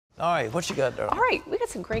All right, what you got there? All right, we got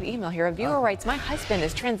some great email here. A viewer writes, my husband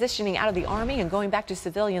is transitioning out of the Army and going back to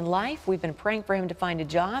civilian life. We've been praying for him to find a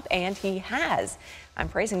job, and he has. I'm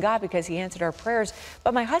praising God because he answered our prayers,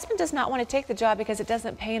 but my husband does not want to take the job because it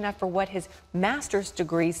doesn't pay enough for what his master's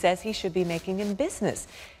degree says he should be making in business.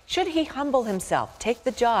 Should he humble himself, take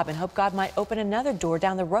the job, and hope God might open another door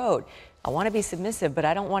down the road? I want to be submissive, but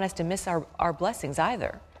I don't want us to miss our blessings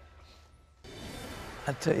either.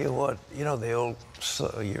 I tell you what, you know the old,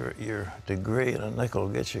 your degree and a nickel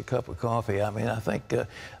gets you a cup of coffee. I mean, I think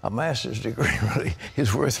a master's degree really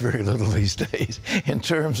is worth very little these days in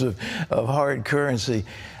terms of hard currency.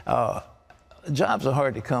 Jobs are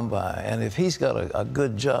hard to come by, and if he's got a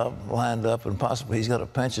good job lined up and possibly he's got a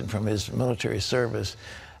pension from his military service,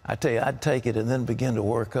 I tell you, I'd take it and then begin to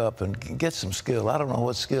work up and get some skill. I don't know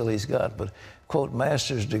what skill he's got, but, quote,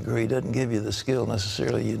 master's degree doesn't give you the skill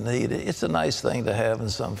necessarily you need. It's a nice thing to have in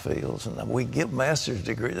some fields, and we give master's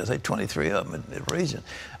degrees, I say 23 of them in region.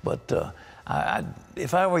 But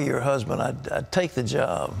if I were your husband, I'd take the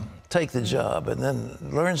job, and then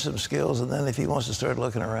learn some skills, and then if he wants to start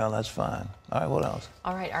looking around, that's fine. All right, what else?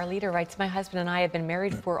 All right, our leader writes, my husband and I have been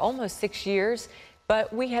married for almost 6 years,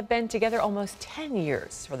 but we have been together almost 10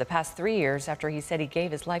 years. For the past 3 years, after he said he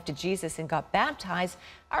gave his life to Jesus and got baptized,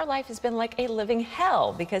 our life has been like a living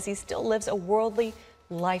hell because he still lives a worldly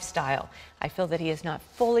lifestyle. I feel that he has not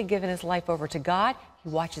fully given his life over to God. He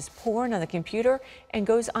watches porn on the computer and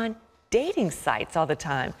goes on dating sites all the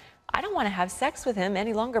time. I don't want to have sex with him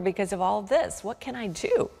any longer because of all of this. What can I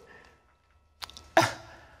do?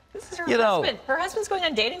 This is her husband. Her husband's going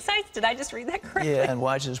on dating sites? Did I just read that correctly? Yeah, and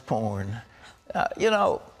watches porn. You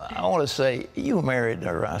know, I want to say, you married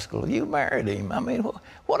her, Rascal. You married him. I mean,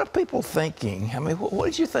 what are people thinking? I mean, what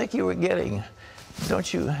did you think you were getting?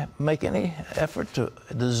 Don't you make any effort to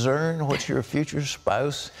discern what your future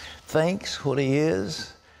spouse thinks, what he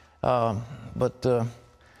is? I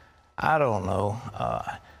don't know.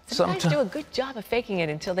 Some guys do a good job of faking it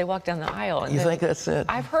until they walk down the aisle. And you think that's it?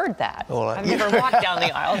 I've heard that. Well, I've never walked down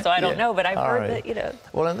the aisle, so I don't know, but I've heard that, you know.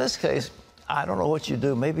 Well, in this case, I don't know what you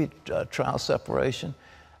do. Maybe trial separation.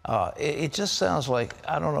 It just sounds like,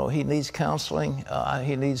 I don't know, he needs counseling.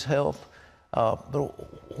 He needs help.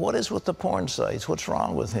 But what is with the porn sites? What's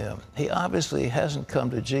wrong with him? He obviously hasn't come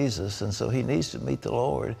to Jesus, and so he needs to meet the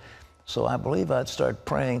Lord. So I believe I'd start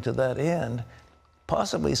praying to that end.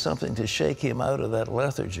 Possibly something to shake him out of that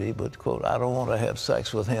lethargy, but, quote, I don't want to have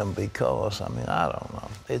sex with him because, I mean, I don't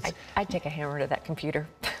know. I'd take a hammer to that computer.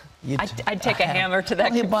 I'd take a hammer to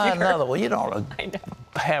that computer. You buy another one. You don't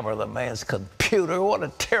hammer the man's computer. What a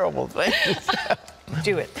terrible thing.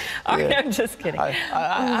 Do it. All right, I'm just kidding.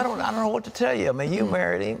 I don't know what to tell you. I mean, you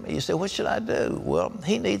married him. You say, what should I do? Well,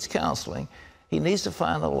 he needs counseling. He needs to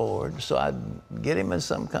find the Lord. So I'd get him in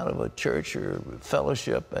some kind of a church or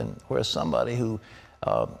fellowship, and where somebody who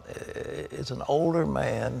is an older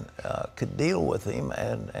man could deal with him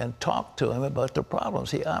and talk to him about the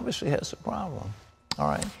problems. He obviously has a problem. All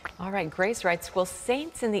right. All right. Grace writes, will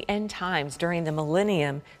saints in the end times during the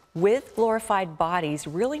millennium with glorified bodies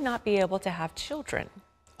really not be able to have children?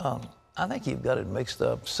 I think you've got it mixed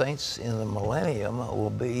up. Saints in the millennium will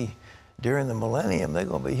be, during the millennium, they're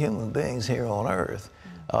going to be human beings here on earth.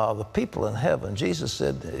 The people in heaven, Jesus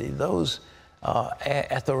said, those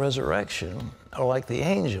at the resurrection are like the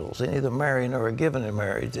angels. They neither marry nor are given in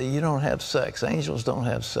marriage. You don't have sex. Angels don't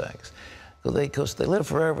have sex. Because they live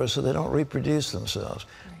forever, so they don't reproduce themselves.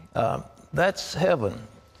 Right. That's heaven.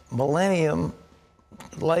 Millennium,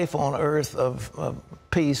 life on earth of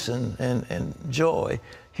peace and joy.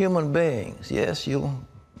 Human beings, yes, in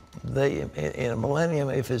a millennium,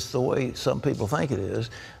 if it's the way some people think it is,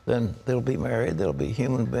 then they'll be married, they'll be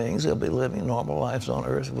human beings, they'll be living normal lives on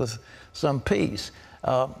earth with some peace.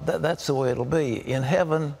 That's the way it'll be. In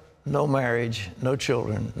heaven, no marriage, no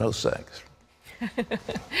children, no sex.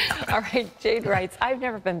 All right, Jade writes, I've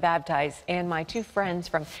never been baptized, and my two friends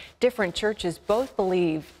from different churches both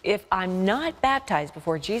believe if I'm not baptized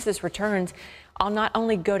before Jesus returns, I'll not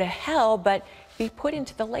only go to hell, but be put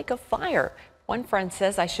into the lake of fire. One friend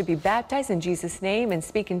says I should be baptized in Jesus' name and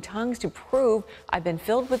speak in tongues to prove I've been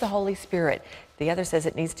filled with the Holy Spirit. The other says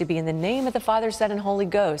it needs to be in the name of the Father, Son, and Holy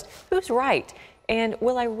Ghost. Who's right? And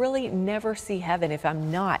will I really never see heaven if I'm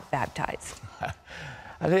not baptized?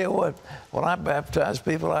 I tell you what, when I baptize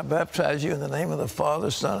people, I baptize you in the name of the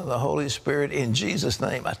Father, Son, and the Holy Spirit in Jesus'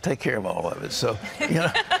 name. I take care of all of it. So, you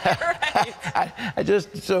know, I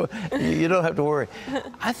just, so you don't have to worry.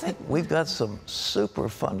 I think we've got some super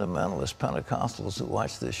fundamentalist Pentecostals who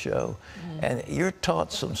watch this show, and you're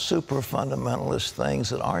taught some super fundamentalist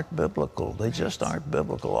things that aren't biblical. They just aren't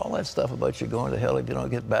biblical. All that stuff about you going to hell if you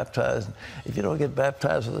don't get baptized. If you don't get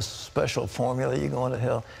baptized with a special formula, you're going to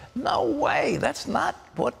hell. No way. That's not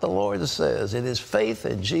what the Lord says. It is faith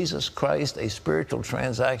in Jesus Christ, a spiritual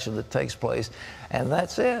transaction that takes place, and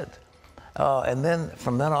that's it. And then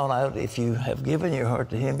from then on out, if you have given your heart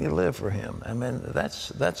to Him, you live for Him. I mean,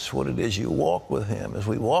 that's what it is. You walk with Him. As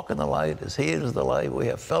we walk in the light, as He is the light, we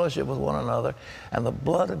have fellowship with one another, and the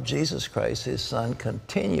blood of Jesus Christ, His Son,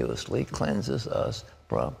 continuously cleanses us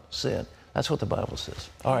from sin. That's what the Bible says.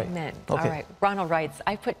 All right. Amen. Okay. All right. Ronald writes,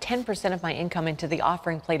 I put 10% of my income into the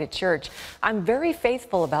offering plate at church. I'm very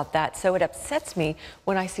faithful about that, so it upsets me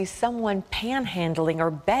when I see someone panhandling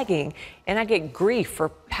or begging, and I get grief for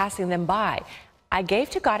passing them by. I gave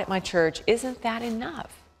to God at my church. Isn't that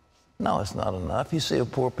enough? No, it's not enough. You see a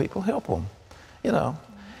poor people, help them. You know.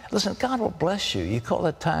 Listen, God will bless you. You call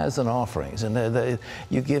it tithes and offerings, and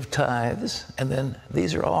you give tithes, and then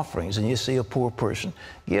these are offerings, and you see a poor person,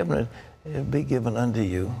 give them, it'll be given unto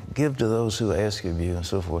you. Give to those who ask of you, and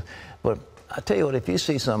so forth. But I tell you what, if you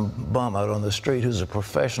see some bum out on the street who's a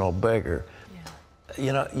professional beggar,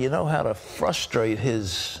 you know how to frustrate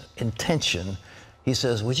his intention. He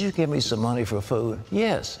says, would you give me some money for food?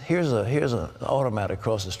 Yes, here's an automat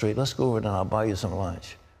across the street. Let's go over there and I'll buy you some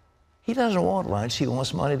lunch. He doesn't want lunch. He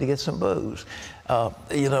wants money to get some booze.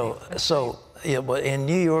 You know, so, yeah, but in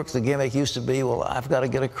New York, the gimmick used to be, well, I've got to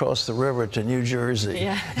get across the river to New Jersey.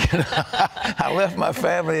 Yeah. You know, I left my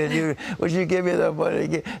family, and would you give me the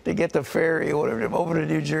money to get the ferry or whatever over to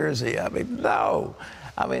New Jersey? I mean, no.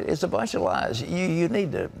 I mean, it's a bunch of lies. You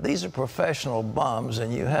need to, these are professional bums,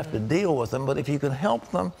 and you have to deal with them, but if you can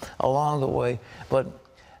help them along the way, but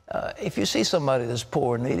if you see somebody that's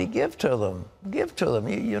poor and needy, give to them. Give to them.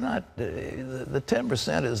 You're not, the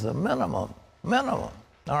 10% is the minimum. All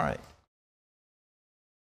right.